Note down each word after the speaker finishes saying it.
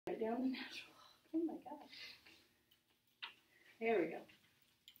down the natural log. Oh my gosh. There we go.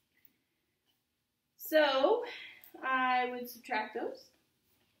 So I would subtract those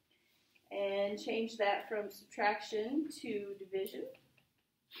and change that from subtraction to division.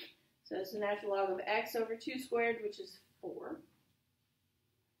 So it's the natural log of x over 2 squared, which is 4.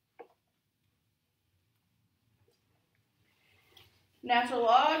 Natural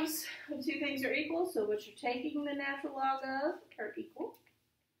logs of two things are equal, so what you're taking the natural log of are equal.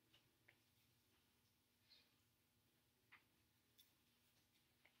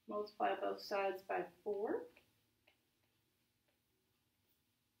 Multiply both sides by 4.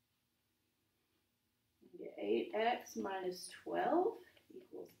 You get 8x minus 12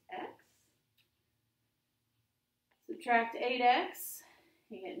 equals x. Subtract 8x,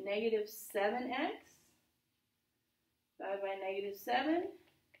 you get negative 7x. Divided by negative 7,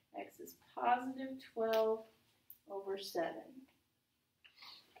 x is positive 12 over 7.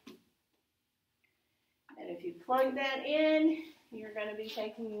 And if you plug that in, you're going to be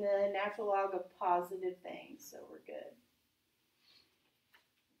taking the natural log of positive things, so we're good.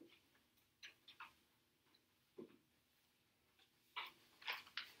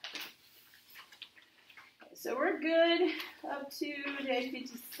 Okay, so we're good up to day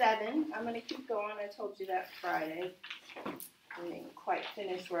 57. I'm going to keep going. I told you that Friday. I didn't quite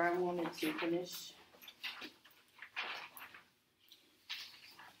finish where I wanted to finish.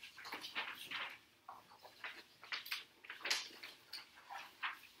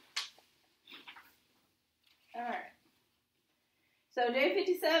 All right. So day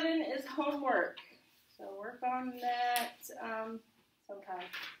 57 is homework. So work on that sometime.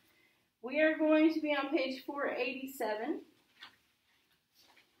 We are going to be on page 487.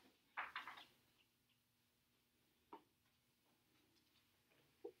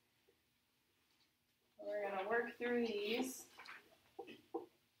 We're going to work through these.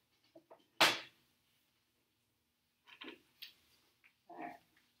 All right.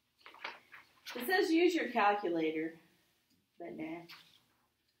 It says use your calculator, but nah.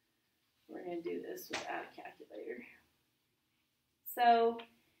 We're going to do this without a calculator. So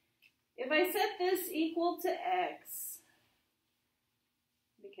if I set this equal to x,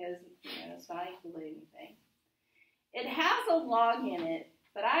 because it's not equal to anything, it has a log in it.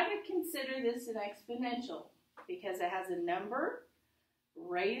 But I would consider this an exponential because it has a number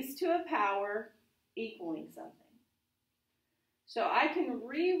raised to a power equaling something. So I can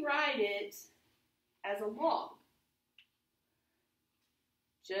rewrite it as a log,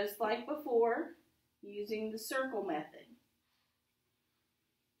 just like before, using the circle method.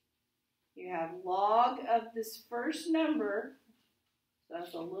 You have log of this first number, so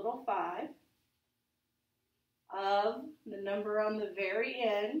that's a little 5. Of the number on the very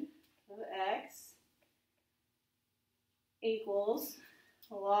end of x equals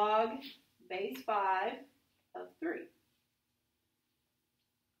log base 5 of 3.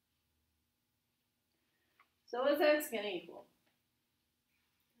 So what's x going to equal?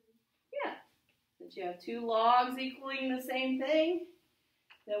 Yeah, since you have two logs equaling the same thing,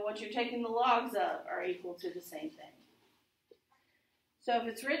 then what you're taking the logs of are equal to the same thing. So if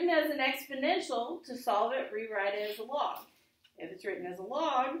it's written as an exponential, to solve it, rewrite it as a log. If it's written as a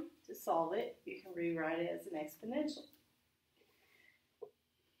log, to solve it, you can rewrite it as an exponential.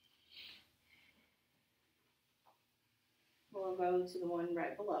 We'll go to the one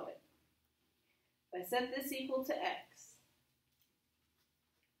right below it. If I set this equal to x,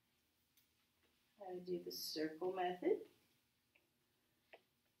 I do the circle method.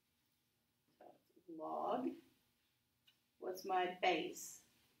 So it's log. What's my base?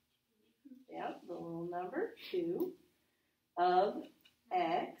 Yep, the little number 2 of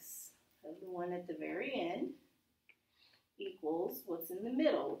x, of the one at the very end, equals what's in the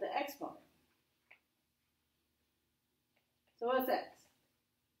middle, the exponent. So what's x?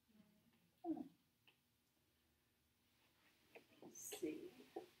 Let's see.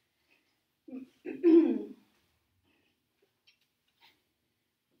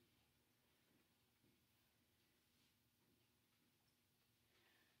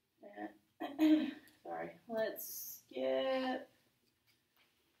 Sorry, let's skip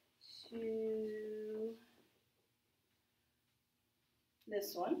to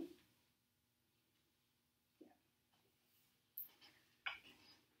this one.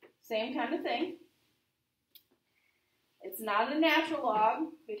 Same kind of thing. It's not a natural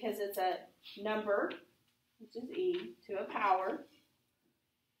log because it's a number, which is e, to a power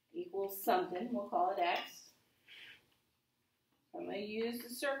equals something. We'll call it x. I'm going to use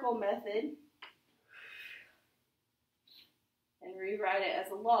the circle method and rewrite it as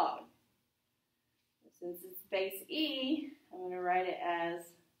a log. Since it's base e, I'm going to write it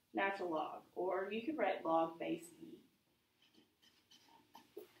as natural log, or you could write log base E.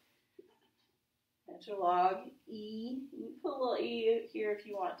 Natural log E, you can put a little e here if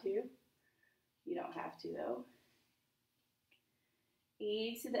you want to. You don't have to though.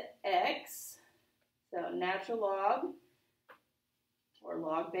 E to the x, so natural log, or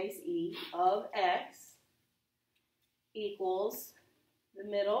log base E of x equals the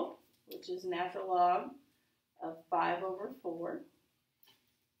middle, which is natural log of 5 over 4.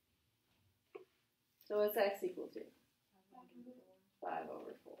 So what's x equal to? 5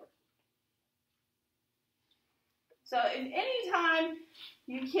 over 4. So if any time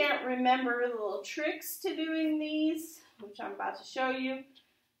you can't remember the little tricks to doing these, which I'm about to show you,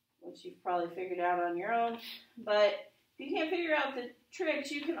 which you've probably figured out on your own, but if you can't figure out the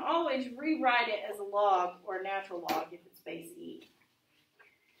tricks, you can always rewrite it as a log or natural log if it's base E.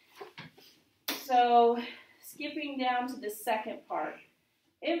 So skipping down to the second part,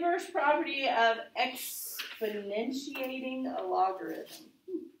 inverse property of exponentiating a logarithm.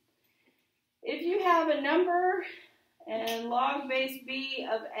 If you have a number and log base B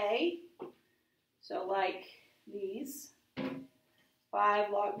of A, so like these,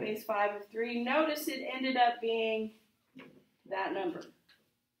 5 log base 5 of 3, notice it ended up being that number.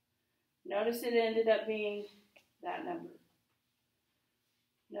 Notice it ended up being that number.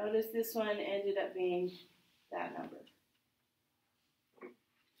 Notice this one ended up being that number.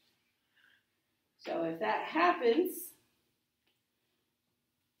 So if that happens,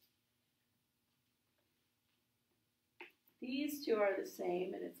 these two are the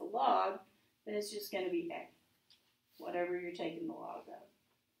same and it's a log, then it's just going to be A, whatever you're taking the log of,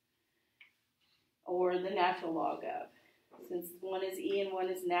 or the natural log of. Since one is E and one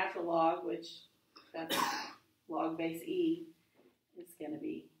is natural log, which that's log base E, it's going to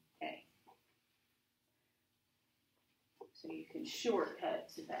be A. So you can shortcut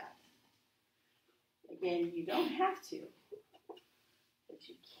to that. Again, you don't have to, but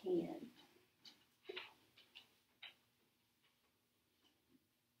you can.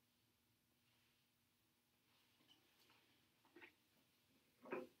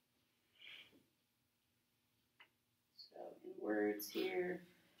 Words here,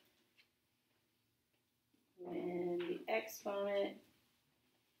 when the exponent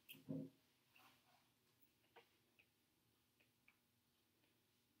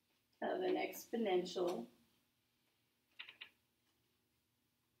of an exponential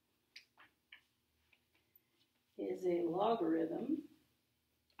is a logarithm,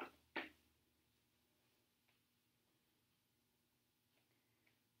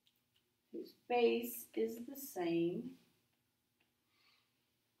 whose base is the same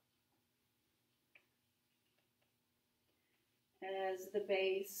as the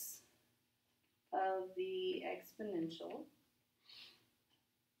base of the exponential,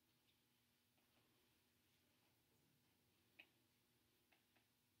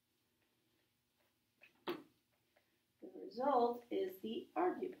 the result is the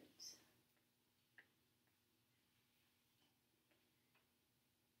argument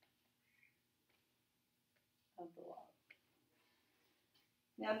of the log.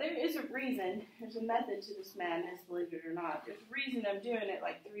 Now there is a reason, there's a method to this madness, believe it or not. There's a reason I'm doing it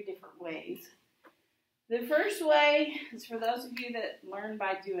like 3 different ways. The first way is for those of you that learn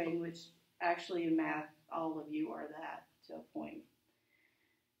by doing, which actually in math, all of you are that to a point.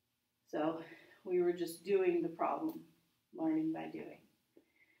 So we were just doing the problem, learning by doing.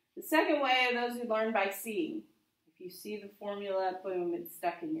 The second way are those who learn by seeing. If you see the formula, boom, it's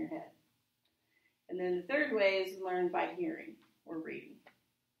stuck in your head. And then the third way is learn by hearing or reading.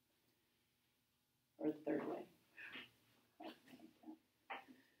 Or the third way.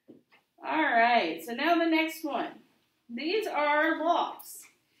 All right, so now the next one. These are logs.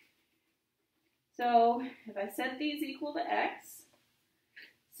 So if I set these equal to x,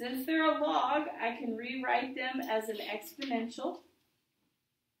 since they're a log, I can rewrite them as an exponential.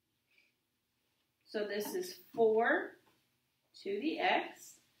 So this is 4 to the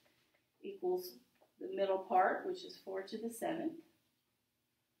x equals the middle part, which is 4 to the 7th.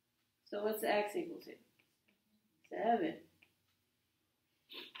 So what's the x equal to? 7.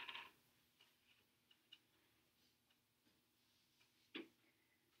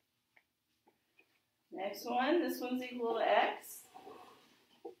 Next one, this one's equal to x.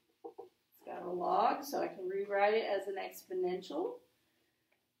 It's got a log, so I can rewrite it as an exponential.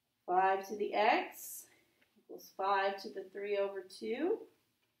 5 to the x equals 5 to the 3 over 2.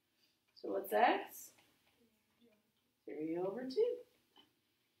 So what's x? 3 over 2.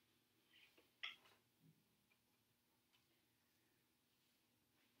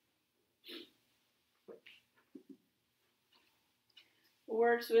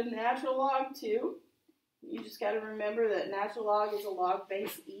 works with natural log too. You just got to remember that natural log is a log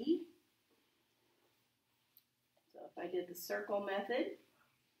base e. So if I did the circle method,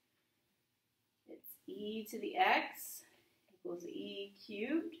 it's e to the x equals e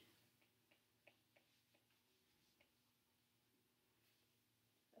cubed.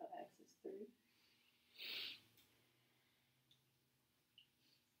 So x is 3.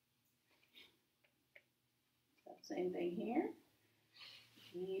 So same thing here.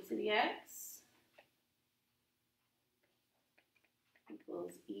 E to the x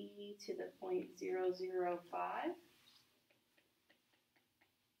equals e to the 0.005.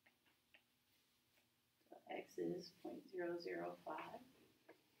 So x is 0.005.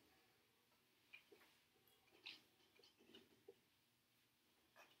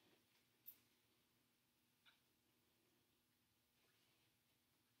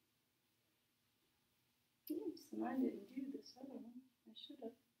 Oops, and I didn't do this other one. I should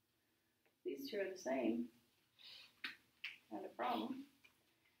have. These two are the same. Not a problem.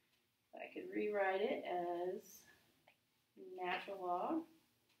 I could rewrite it as natural log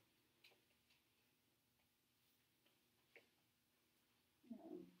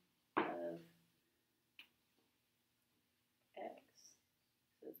of x.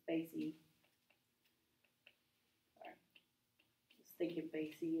 So it's base e. Sorry. Just thinking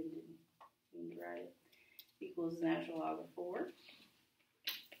base e and didn't mean to write it. Equals natural log of 4.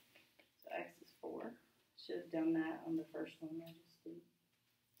 So x is 4. Should have done that on the first one. I just didn't.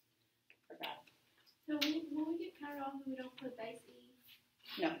 Forgot. So will we get counted off if we don't put base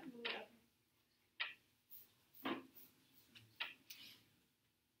e? No.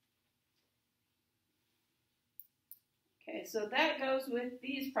 Okay, so that goes with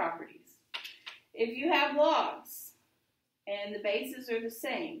these properties. If you have logs and the bases are the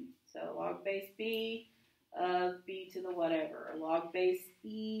same, so log base b of b to the whatever, or log base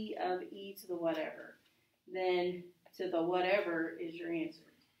e of e to the whatever, then to the whatever is your answer.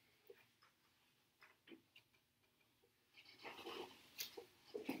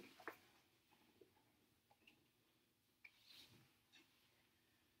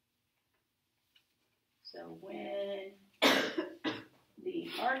 So when the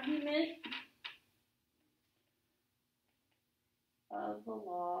argument of the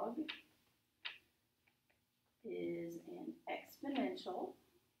log is an exponential,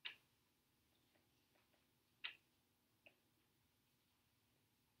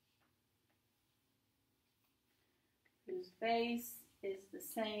 whose base is the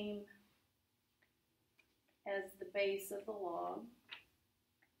same as the base of the log,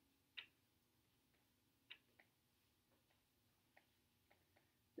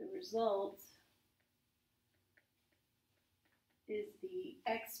 the result is the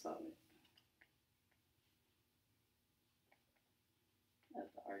exponent.